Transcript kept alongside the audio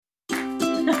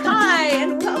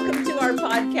and welcome to our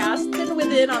podcast, Thin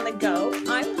Within on the Go.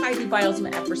 I'm Heidi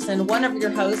Bilesman Epperson, one of your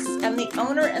hosts and the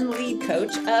owner and lead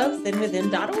coach of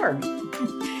thinwithin.org.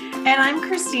 And I'm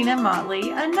Christina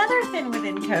Motley, another Thin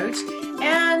Within coach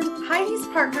and Heidi's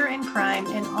partner in crime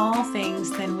in all things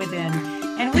Thin Within.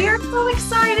 And we are so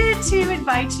excited to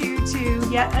invite you to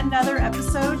yet another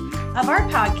episode of our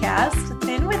podcast,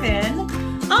 Thin Within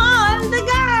On the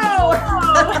Go!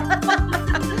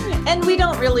 And we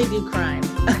don't really do crime.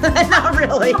 Not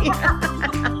really. No,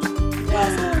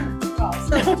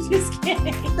 just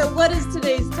kidding. So what is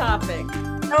today's topic?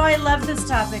 Oh, I love this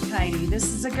topic, Heidi. This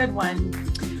is a good one.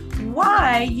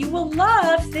 Why you will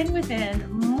love Thin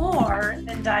Within more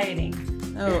than dieting.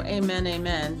 Oh, amen,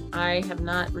 amen. I have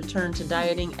not returned to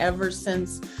dieting ever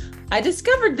since I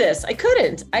discovered this.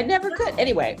 I never could.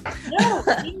 Anyway. No,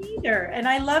 me neither. And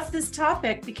I love this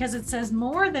topic because it says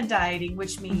more than dieting,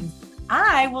 which means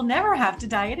I will never have to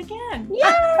diet again.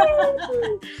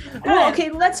 Yay! Well, okay,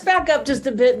 let's back up just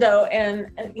a bit though.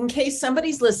 And in case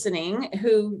somebody's listening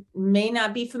who may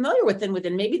not be familiar with Thin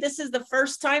Within, maybe this is the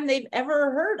first time they've ever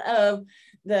heard of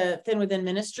the Thin Within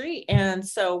ministry. And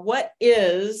so what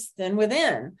is Thin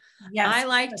Within? Yes, I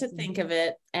like to think of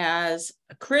it as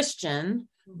a Christian,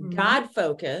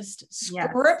 God-focused,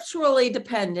 scripturally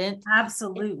dependent,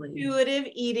 absolutely intuitive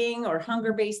eating or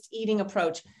hunger-based eating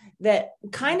approach that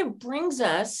kind of brings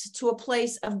us to a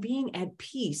place of being at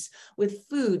peace with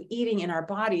food, eating in our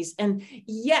bodies. And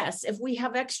yes, if we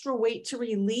have extra weight to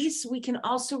release, we can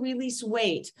also release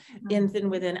weight in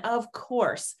Thin Within, of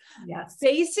course. Yes.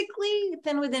 Basically,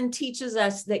 Thin Within teaches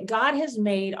us that God has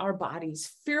made our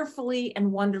bodies fearfully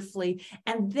and wonderfully,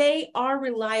 and they are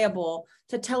reliable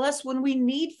to tell us when we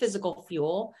need physical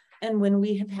fuel and when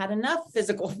we have had enough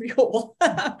physical fuel.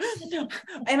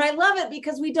 And I love it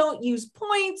because we don't use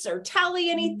points or tally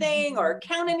anything or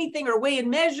count anything or weigh and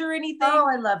measure anything. Oh,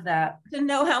 I love that. To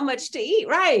know how much to eat,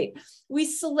 right? We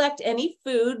select any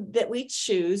food that we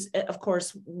choose. Of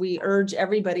course, we urge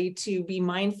everybody to be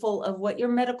mindful of what your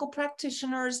medical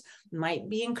practitioners might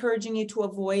be encouraging you to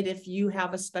avoid if you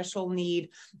have a special need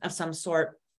of some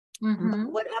sort.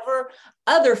 Whatever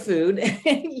other food,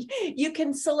 you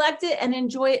can select it and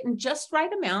enjoy it in just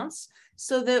right amounts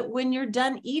so that when you're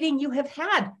done eating, you have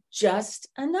had just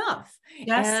enough.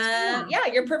 Yes. Yeah,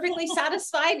 you're perfectly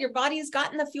satisfied. Your body has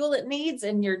gotten the fuel it needs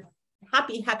and you're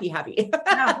happy.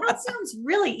 Now, that sounds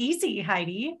really easy,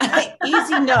 Heidi.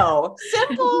 Easy, no.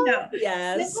 Simple, no.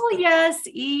 Yes. Simple, yes.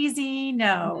 Easy,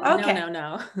 no. Okay.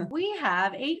 No. We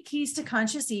have 8 keys to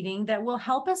conscious eating that will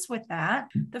help us with that.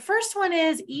 The first one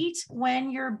is eat when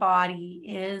your body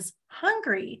is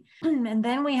hungry. And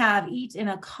then we have eat in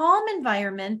a calm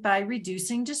environment by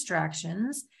reducing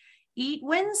distractions. Eat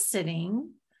when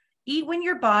sitting. Eat when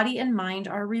your body and mind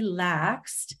are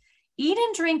relaxed. Eat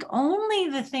and drink only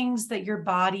the things that your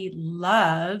body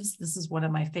loves. This is one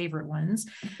of my favorite ones.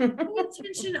 Pay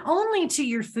attention only to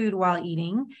your food while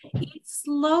eating. Eat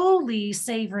slowly,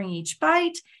 savoring each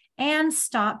bite, and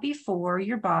stop before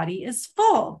your body is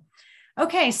full.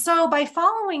 Okay, so by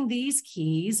following these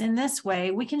keys in this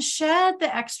way, we can shed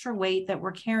the extra weight that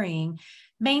we're carrying,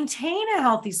 maintain a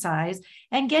healthy size,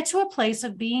 and get to a place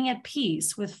of being at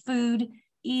peace with food,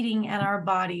 eating, and our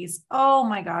bodies. Oh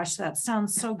my gosh, that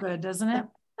sounds so good, doesn't it?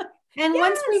 And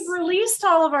once we've released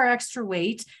all of our extra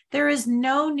weight, there is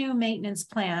no new maintenance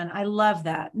plan. I love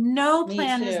that. No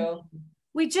plan is new.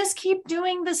 We just keep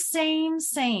doing the same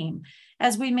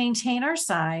as we maintain our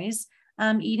size,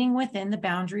 eating within the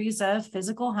boundaries of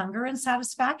physical hunger and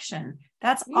satisfaction.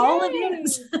 That's all it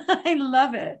is. I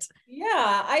love it.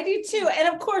 Yeah, I do too. And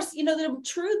of course, the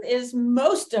truth is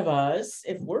most of us,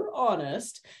 if we're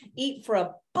honest, eat for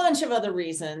a bunch of other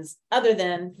reasons other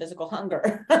than physical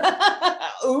hunger.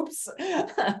 Oops.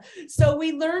 So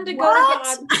we learn to go to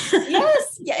God.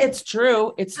 Yes. Yeah, it's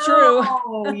true. It's true.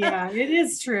 Oh, yeah, it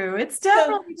is true. It's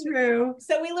definitely true.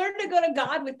 So we learn to go to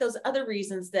God with those other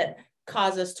reasons that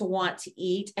cause us to want to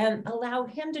eat and allow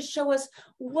him to show us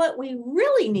what we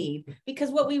really need, because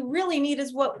what we really need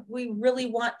is what we really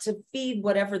want to feed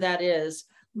whatever that is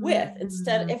with.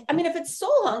 Instead, if it's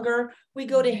soul hunger, we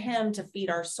go to him to feed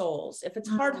our souls. If it's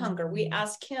heart hunger, we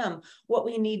ask him what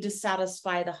we need to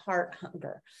satisfy the heart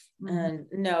hunger. And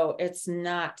no, it's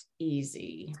not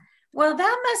easy. Well,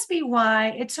 that must be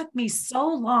why it took me so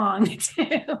long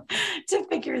to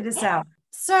figure this out.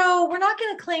 So we're not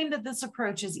going to claim that this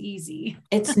approach is easy.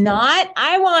 It's not.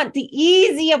 I want the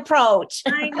easy approach.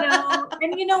 I know.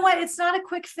 And you know what? It's not a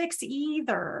quick fix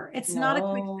either. It's not a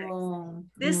quick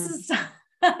fix.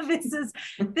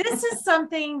 This is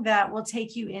something that will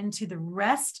take you into the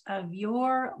rest of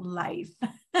your life.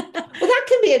 Well, that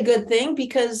can be a good thing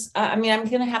because I mean, I'm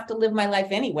going to have to live my life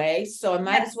anyway. So I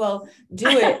might as well do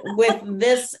it with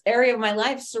this area of my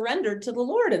life surrendered to the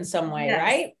Lord in some way,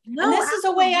 right? No, and this is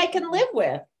a way I can live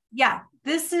with. Yeah,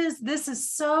 this is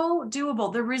so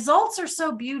doable. The results are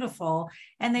so beautiful,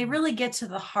 and they really get to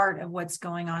the heart of what's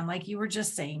going on. Like you were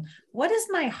just saying, what does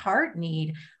my heart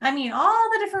need? I mean, all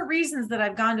the different reasons that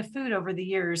I've gone to food over the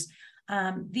years.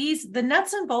 The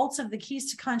nuts and bolts of the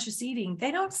keys to conscious eating,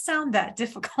 they don't sound that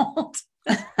difficult.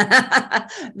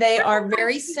 They are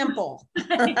very simple.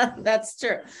 That's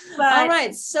true. But all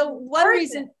right. So one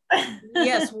reason,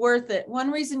 yes, worth it.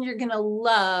 One reason you're going to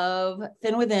love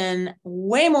Thin Within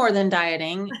way more than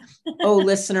dieting, oh,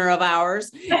 listener of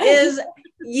ours, is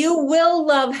you will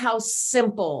love how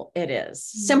simple it is.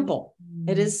 Simple.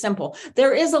 It is simple.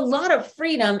 There is a lot of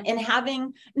freedom in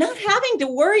not having to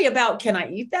worry about, can I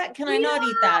eat that? Can I not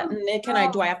eat that?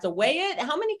 And do I have to weigh it?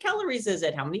 How many calories is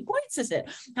it? How many points is it?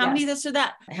 How many this or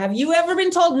that? Have you ever been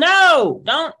told, no,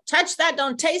 don't touch that.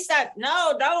 Don't taste that.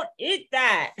 No, don't eat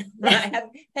that.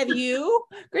 have you,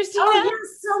 Christina? Oh,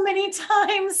 yes,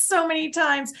 so many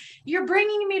times. You're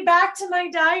bringing me back to my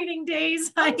dieting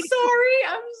days. I'm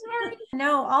sorry.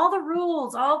 No, all the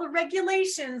rules, all the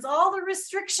regulations, all the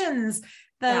restrictions,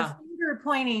 the finger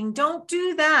pointing, don't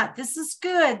do that. This is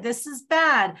good. This is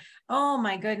bad. Oh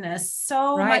my goodness.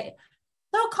 So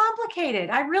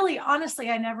complicated. Honestly,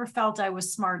 I never felt I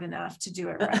was smart enough to do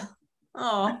it right.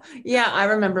 Oh, yeah. I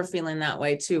remember feeling that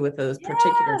way too with those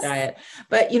particular diet.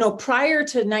 But, prior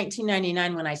to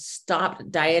 1999, when I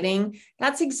stopped dieting,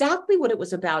 that's exactly what it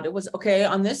was about. It was, okay,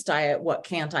 on this diet, what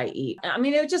can't I eat? I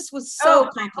mean, it just was so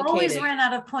complicated. I always ran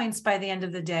out of points by the end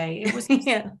of the day. It was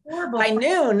horrible. By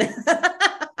noon.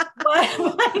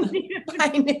 By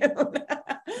noon.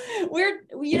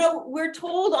 We're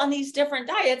told on these different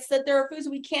diets that there are foods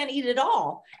we can't eat at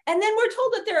all. And then we're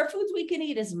told that there are foods we can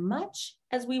eat as much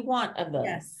as we want of them.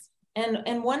 Yes.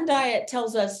 And one diet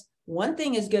tells us one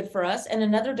thing is good for us, and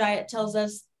another diet tells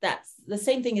us that the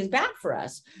same thing is bad for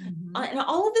us. Mm-hmm. And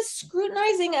all of the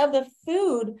scrutinizing of the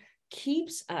food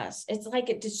keeps us. It's like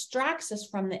it distracts us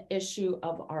from the issue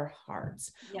of our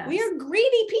hearts. Yes. We are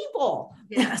greedy people.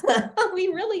 Yes. We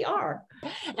really are.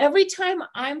 Every time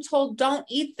I'm told, don't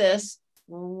eat this,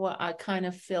 I kind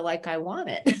of feel like I want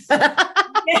it.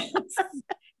 Yes.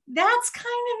 That's kind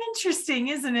of interesting,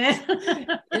 isn't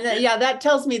it? Yeah, that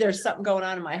tells me there's something going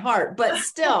on in my heart. But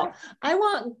still, I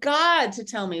want God to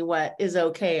tell me what is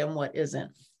okay and what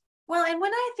isn't. Well, and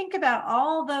when I think about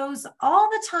all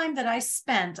the time that I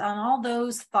spent on all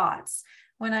those thoughts,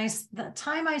 the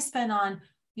time I spent on,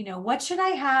 what should I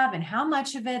have and how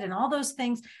much of it and all those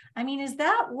things. I mean, is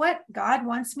that what God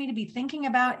wants me to be thinking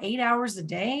about 8 hours a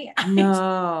day?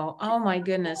 No. Oh my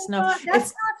goodness. No, that's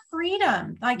not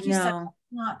freedom. Like you said,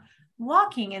 not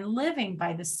walking and living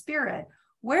by the Spirit.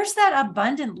 Where's that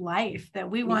abundant life that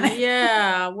we want to?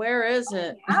 Yeah. Where is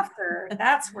it? After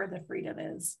that's where the freedom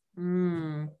is.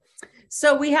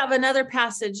 So we have another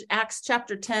passage, Acts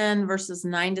chapter 10, verses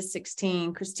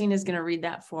 9-16. Christina's going to read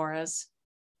that for us.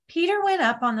 Peter went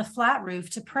up on the flat roof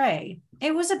to pray.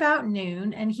 It was about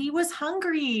noon and he was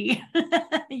hungry.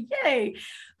 Yay.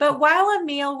 But while a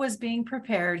meal was being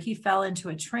prepared, he fell into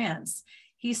a trance.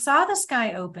 He saw the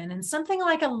sky open and something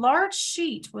like a large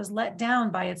sheet was let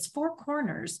down by its four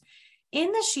corners.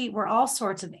 In the sheet were all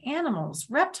sorts of animals,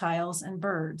 reptiles, and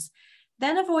birds.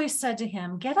 Then a voice said to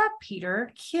him, "Get up,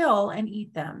 Peter, kill and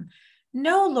eat them."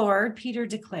 "No, Lord," Peter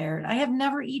declared, "I have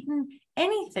never eaten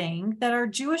anything that our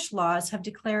Jewish laws have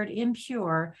declared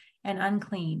impure and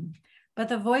unclean." But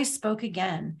the voice spoke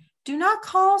again, "Do not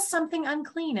call something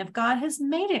unclean if God has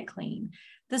made it clean."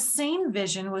 The same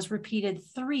vision was repeated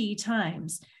 3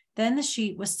 times. Then the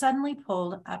sheet was suddenly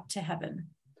pulled up to heaven.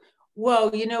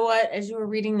 Whoa, you know what? As you were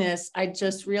reading this, I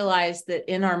just realized that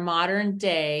in our modern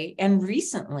day and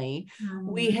recently,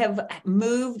 we have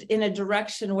moved in a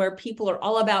direction where people are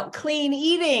all about clean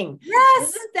eating. Yes.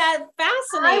 Isn't that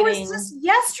fascinating? I was just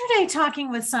yesterday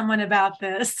talking with someone about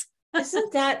this.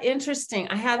 Isn't that interesting?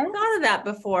 I hadn't thought of that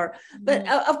before. But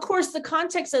of course, the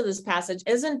context of this passage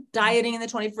isn't dieting in the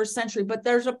 21st century, but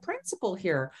there's a principle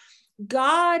here.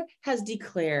 God has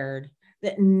declared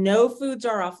that no foods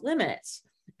are off limits.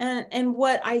 And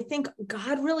what I think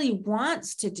God really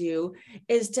wants to do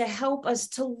is to help us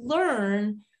to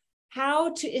learn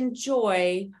how to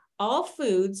enjoy all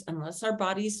foods, unless our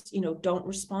bodies, don't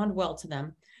respond well to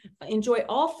them. Enjoy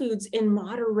all foods in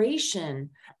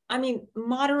moderation. I mean,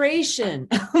 moderation,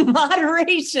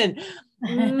 moderation.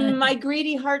 My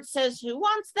greedy heart says, who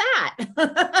wants that?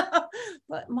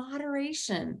 But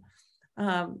moderation.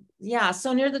 Yeah.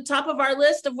 So near the top of our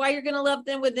list of why you're going to love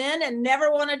Thin Within and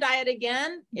never want to diet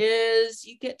again is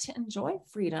you get to enjoy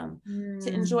freedom,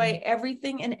 to enjoy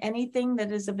everything and anything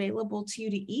that is available to you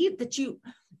to eat that you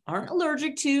aren't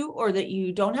allergic to, or that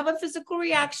you don't have a physical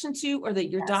reaction to, or that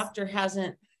your doctor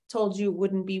hasn't told you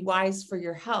wouldn't be wise for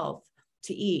your health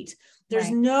to eat.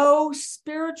 There's no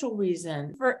spiritual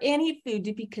reason for any food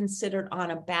to be considered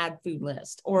on a bad food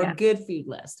list or a good food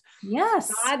list.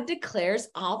 Yes. God declares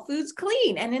all foods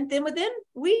clean. And in Thin Within,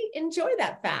 we enjoy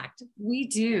that fact. We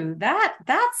do. That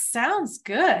sounds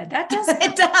good. That does.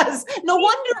 It does. No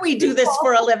wonder we do this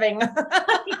for a living.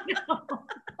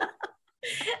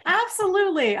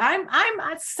 Absolutely. I'm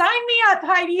sign me up,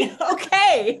 Heidi.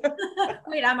 Okay.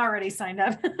 Wait, I'm already signed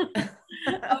up.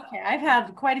 Okay. I've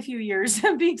had quite a few years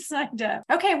of being signed up.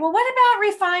 Okay. Well, what about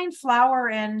refined flour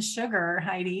and sugar,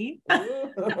 Heidi? Let's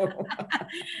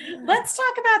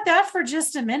talk about that for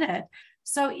just a minute.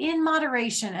 So in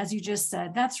moderation, as you just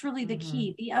said, that's really the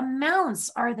key. The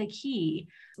amounts are the key.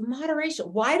 Moderation.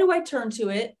 Why do I turn to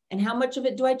it? And how much of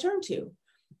it do I turn to?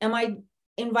 Am I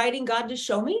inviting God to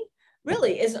show me?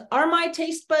 Really, are my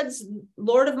taste buds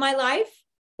Lord of my life,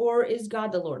 or is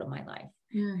God the Lord of my life?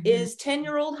 Is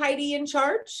 10-year-old Heidi in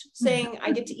charge saying,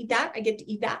 I get to eat that, I get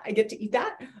to eat that, I get to eat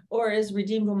that? Or is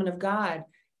Redeemed Woman of God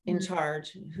in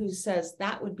charge, who says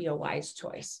that would be a wise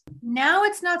choice? Now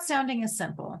it's not sounding as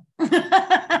simple.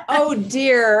 Oh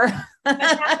dear. But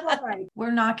that's all right.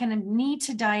 We're not going to need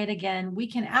to diet again. We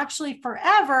can actually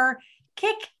forever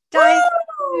kick diet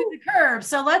to the curb.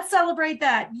 So let's celebrate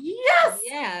that. Yes.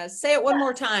 Yeah. Say it one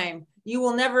more time. You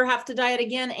will never have to diet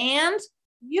again. And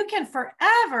you can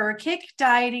forever kick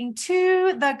dieting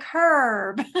to the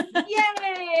curb.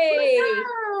 Yay.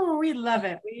 We love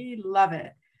it. We love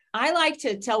it. I like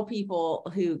to tell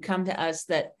people who come to us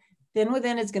that Thin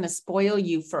Within is going to spoil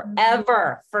you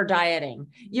forever for dieting.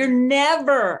 You're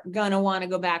never going to want to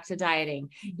go back to dieting.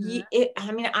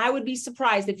 I would be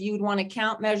surprised if you would want to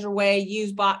count, measure, weigh,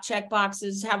 use check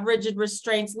boxes, have rigid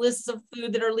restraints, lists of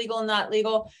food that are legal and not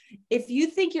legal. If you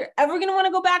think you're ever going to want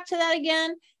to go back to that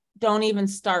again, don't even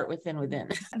start with Thin Within.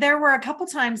 There were a couple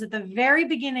times at the very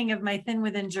beginning of my Thin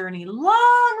Within journey,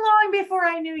 long before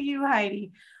I knew you,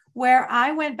 Heidi, where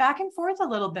I went back and forth a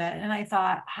little bit and I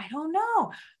thought, I don't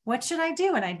know, what should I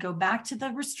do? And I'd go back to the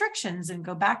restrictions and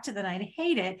go back to that. I'd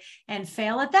hate it and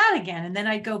fail at that again. And then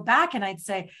I'd go back and I'd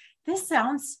say, this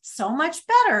sounds so much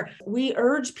better. We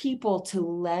urge people to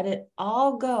let it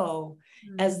all go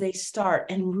as they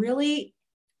start and really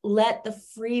let the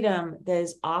freedom that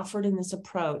is offered in this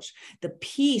approach, the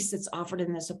peace that's offered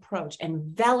in this approach,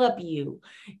 envelop you.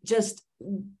 Just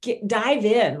dive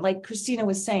in, like Christina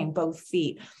was saying, both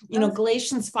feet.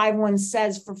 Galatians 5:1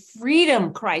 says, for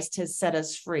freedom Christ has set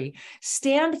us free.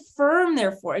 Stand firm,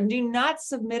 therefore, and do not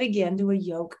submit again to a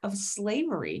yoke of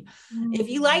slavery. If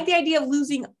you like the idea of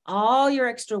losing all your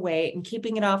extra weight and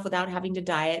keeping it off without having to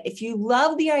diet, if you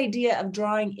love the idea of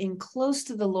drawing in close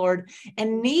to the Lord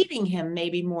and needing him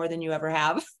maybe more than you ever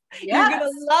have, you're going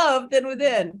to love Thin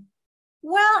Within.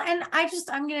 Well, and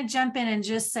I'm going to jump in and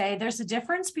just say there's a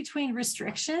difference between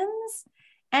restrictions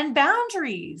and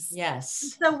boundaries.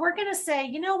 Yes. So we're going to say,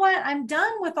 you know what? I'm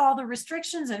done with all the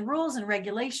restrictions and rules and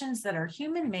regulations that are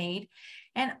human made.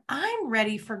 And I'm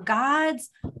ready for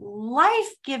God's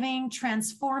life-giving,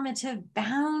 transformative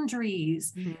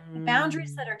boundaries, the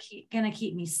boundaries that are going to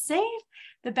keep me safe,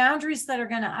 the boundaries that are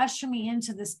going to usher me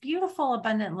into this beautiful,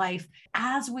 abundant life.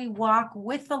 As we walk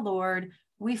with the Lord,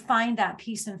 we find that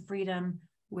peace and freedom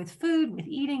with food, with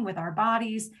eating, with our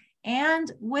bodies,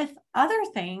 and with other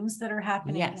things that are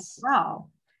happening as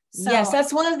well. So, yes,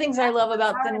 that's one of the things I love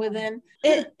about Thin Within.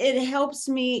 It helps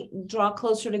me draw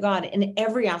closer to God in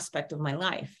every aspect of my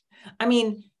life. I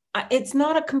mean, it's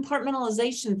not a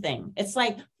compartmentalization thing. It's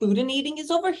like food and eating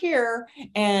is over here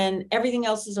and everything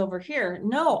else is over here.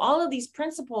 No, all of these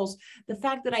principles, the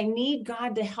fact that I need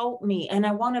God to help me and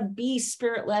I want to be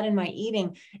spirit-led in my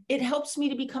eating, it helps me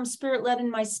to become spirit-led in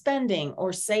my spending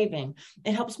or saving.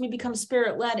 It helps me become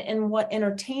spirit-led in what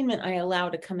entertainment I allow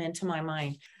to come into my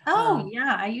mind.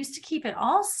 I used to keep it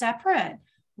all separate.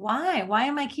 Why? Why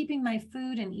am I keeping my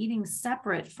food and eating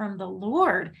separate from the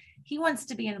Lord? He wants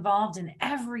to be involved in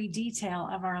every detail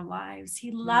of our lives.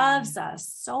 He loves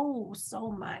us so,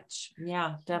 so much.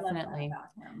 Yeah, definitely.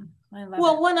 I love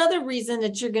Well, it. one other reason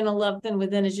that you're going to love Thin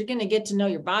Within is you're going to get to know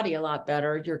your body a lot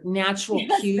better, your natural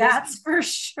cues. That's for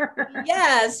sure.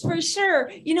 Yes, for sure.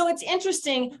 It's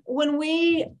interesting when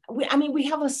we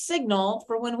have a signal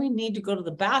for when we need to go to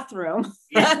the bathroom.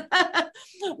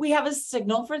 We have a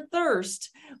signal for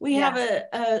thirst. We have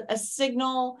a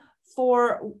signal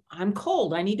for I'm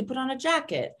cold, I need to put on a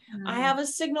jacket. I Mm. have a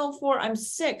signal for I'm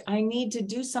sick, I need to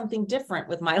do something different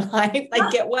with my life,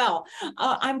 like get well.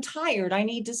 I'm tired, I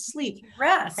need to sleep. I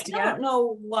Rest. Yeah. don't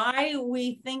know why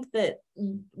we think that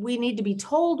we need to be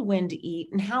told when to eat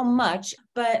and how much,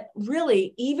 but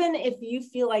really, even if you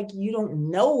feel like you don't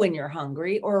know when you're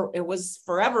hungry, or it was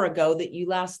forever ago that you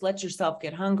last let yourself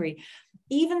get hungry,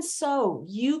 even so,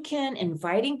 you can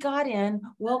inviting God in,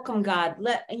 welcome God,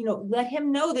 let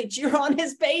him know that you're on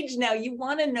his page now. You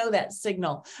want to know that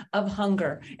signal of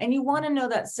hunger, and you want to know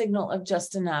that signal of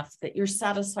just enough, that you're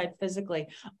satisfied physically.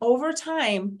 Over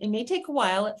time, it may take a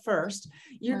while at first,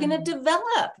 you're going to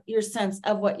develop your sense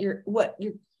of what your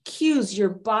cues your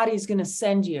body's going to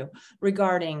send you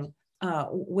regarding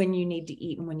when you need to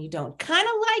eat and when you don't. Kind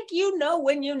of like,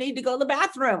 when you need to go to the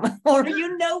bathroom, or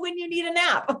when you need a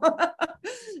nap.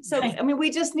 So, I mean,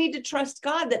 we just need to trust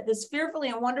God that this fearfully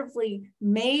and wonderfully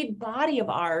made body of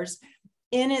ours,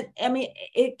 in it, I mean,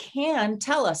 it can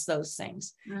tell us those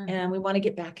things. And we want to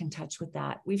get back in touch with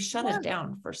that. We've shut it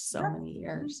down for so many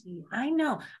years. I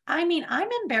know. I mean, I'm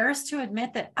embarrassed to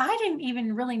admit that I didn't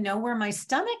even really know where my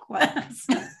stomach was.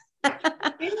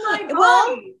 In my body.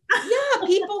 Well, yeah,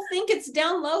 people think it's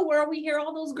down low where we hear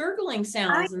all those gurgling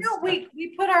sounds. I know.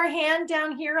 We put our hand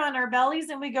down here on our bellies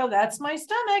and we go, that's my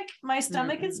stomach. My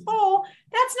stomach is full.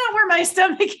 That's not where my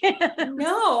stomach is.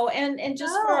 No. And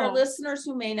just for our listeners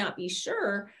who may not be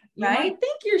sure, you might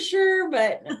think you're sure,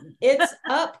 but it's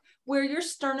up where your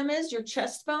sternum is, your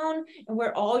chest bone, and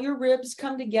where all your ribs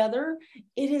come together.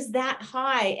 It is that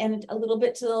high, and a little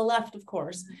bit to the left, of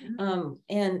course.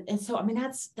 And so, I mean,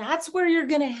 that's where you're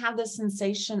going to have the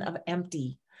sensation of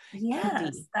empty.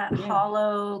 Yes, that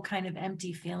hollow kind of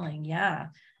empty feeling. Yeah.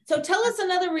 So tell us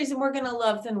another reason we're going to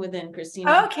love Thin Within,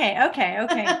 Christina. Okay.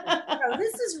 So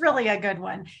this is really a good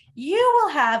one. You will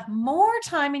have more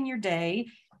time in your day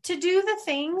to do the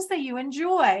things that you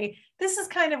enjoy. This is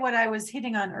kind of what I was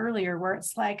hitting on earlier, where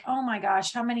it's like, oh my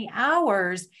gosh, how many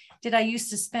hours did I used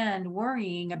to spend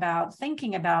worrying about,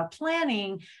 thinking about,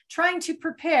 planning, trying to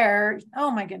prepare,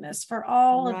 oh my goodness, for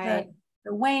all of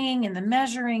the weighing and the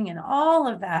measuring and all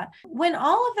of that. When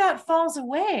all of that falls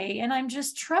away and I'm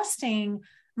just trusting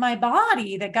my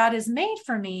body that God has made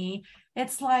for me,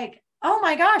 it's like, oh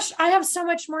my gosh, I have so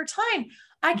much more time.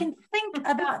 I can think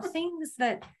about things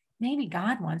that maybe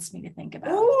God wants me to think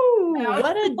about. Ooh,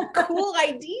 what a cool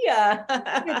idea.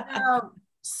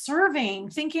 Serving,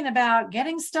 thinking about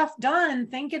getting stuff done,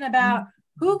 thinking about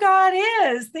who God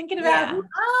is, thinking about who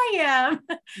I am,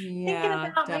 thinking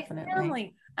about my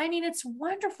family. I mean, it's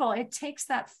wonderful. It takes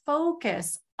that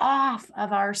focus off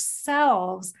of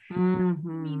ourselves.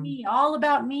 Me, all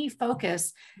about me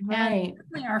focus. And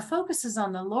really our focus is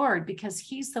on the Lord, because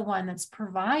he's the one that's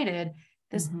provided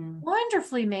this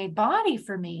wonderfully made body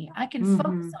for me. I can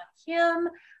focus on him.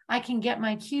 I can get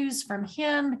my cues from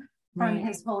him, from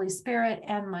his Holy Spirit,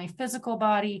 and my physical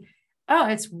body. Oh,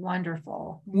 it's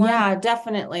wonderful. Yeah,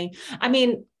 definitely. I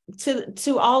mean,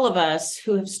 to all of us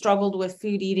who have struggled with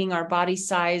food eating, our body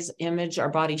size, image, our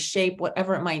body shape,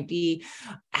 whatever it might be,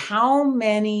 how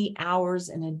many hours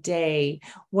in a day,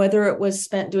 whether it was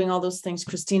spent doing all those things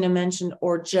Christina mentioned,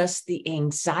 or just the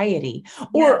anxiety,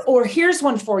 or here's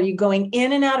one for you, going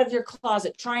in and out of your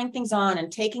closet, trying things on and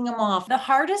taking them off. The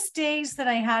hardest days that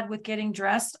I had with getting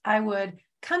dressed, I would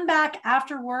come back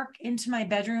after work into my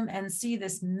bedroom and see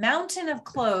this mountain of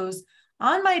clothes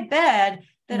on my bed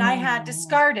that I had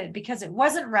discarded because it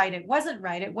wasn't right.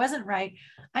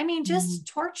 I mean, just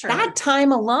torture. That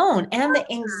time alone and the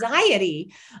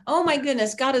anxiety. Oh my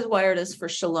goodness, God has wired us for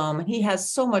shalom, and he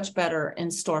has so much better in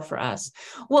store for us.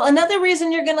 Well, another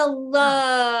reason you're going to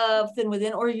love Thin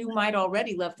Within, or you might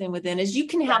already love Thin Within, is you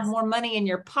can have more money in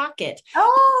your pocket.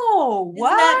 Oh,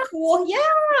 what? Isn't that cool?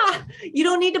 Yeah. You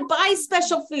don't need to buy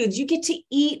special foods. You get to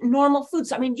eat normal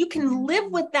foods. I mean, you can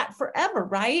live with that forever,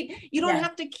 right? You don't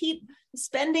have to keep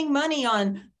spending money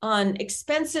on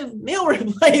expensive meal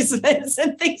replacements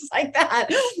and things like that.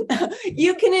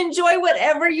 You can enjoy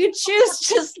whatever you choose,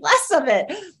 just less of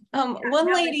it.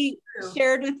 One lady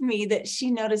shared with me that she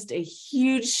noticed a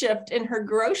huge shift in her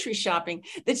grocery shopping,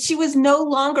 that she was no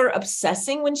longer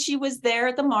obsessing when she was there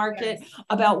at the market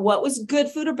about what was good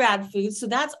food or bad food. So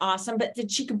that's awesome. But that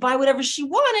she could buy whatever she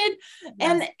wanted.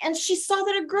 And she saw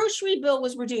that her grocery bill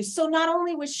was reduced. So not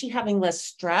only was she having less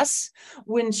stress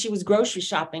when she was grocery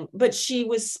shopping, but she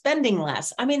was spending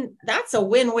less. I mean, that's a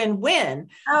win-win-win.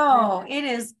 Oh, it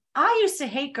is. I used to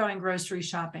hate going grocery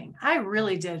shopping. I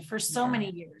really did for so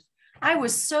many years. I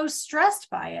was so stressed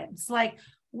by it. It's like,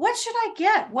 what should I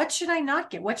get? What should I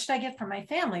not get? What should I get for my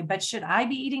family? But should I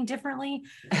be eating differently?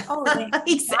 Oh, the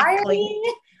anxiety,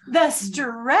 the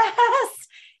stress.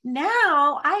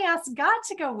 now I ask God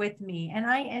to go with me, and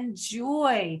I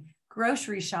enjoy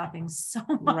grocery shopping so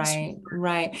much. Right,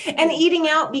 right. And eating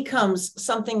out becomes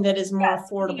something that is more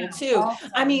affordable too. Also.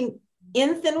 I mean,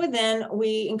 in Thin Within,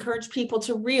 we encourage people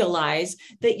to realize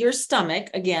that your stomach,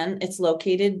 again, it's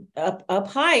located up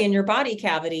high in your body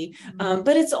cavity,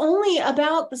 but it's only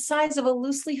about the size of a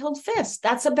loosely held fist.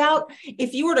 That's about,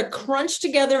 if you were to crunch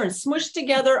together and smush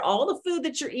together all the food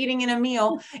that you're eating in a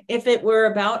meal, if it were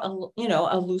about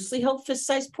a loosely held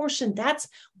fist-sized portion, that's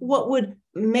what would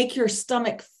make your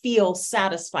stomach feel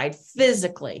satisfied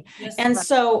physically. Yes, and right.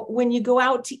 So when you go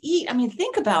out to eat, I mean,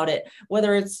 think about it,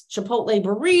 whether it's Chipotle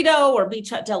burrito or Beach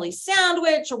Hut Deli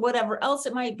sandwich or whatever else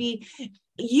it might be,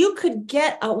 you could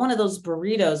get one of those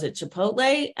burritos at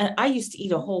Chipotle. And I used to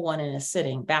eat a whole one in a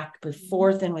sitting back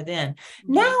before Thin Within.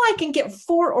 Now I can get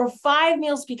 4 or 5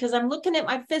 meals because I'm looking at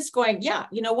my fist going, yeah,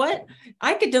 you know what?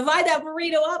 I could divide that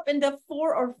burrito up into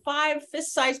 4 or 5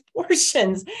 fist-sized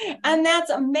portions. And that's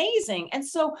amazing. And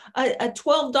so a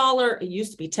 $12, it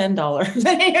used to be $10,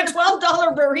 a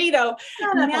 $12 burrito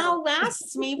now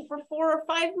lasts me for 4 or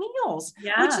 5 meals,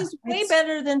 which is way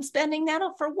better than spending that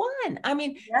for one. I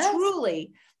mean, truly.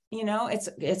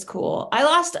 It's cool. I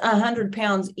lost 100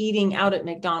 pounds eating out at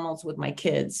McDonald's with my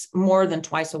kids more than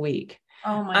twice a week.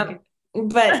 Oh my God.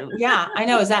 But yeah, I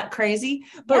know. Is that crazy?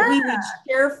 But we would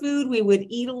share food. We would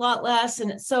eat a lot less.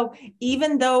 And so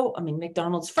even though,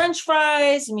 McDonald's French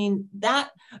fries,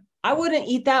 that I wouldn't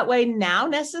eat that way now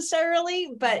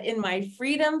necessarily, but in my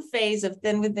freedom phase of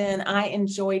Thin Within, I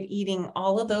enjoyed eating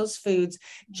all of those foods,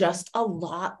 just a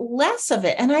lot less of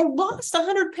it. And I lost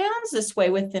 100 pounds this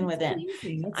way with Thin Within.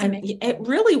 It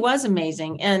really was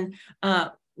amazing. And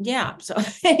so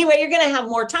anyway, you're going to have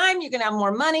more time, you're going to have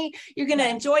more money, you're going to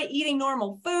enjoy eating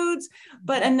normal foods.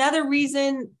 But another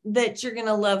reason that you're going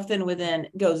to love Thin Within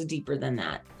goes deeper than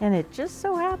that. And it just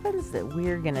so happens that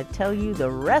we're going to tell you the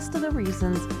rest of the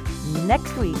reasons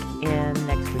next week in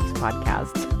next week's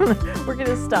podcast. We're going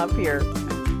to stop here.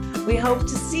 We hope to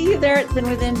see you there at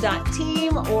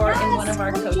thinwithin.team or in one of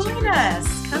our coaching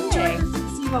groups. Come join us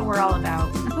and see what we're all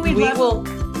about. We will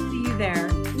see you there.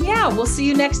 Yeah, we'll see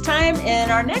you next time in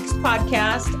our next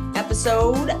podcast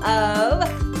episode of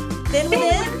Thin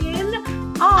Within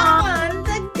on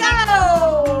the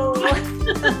Go.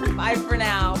 Bye for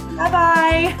now.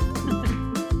 Bye-bye.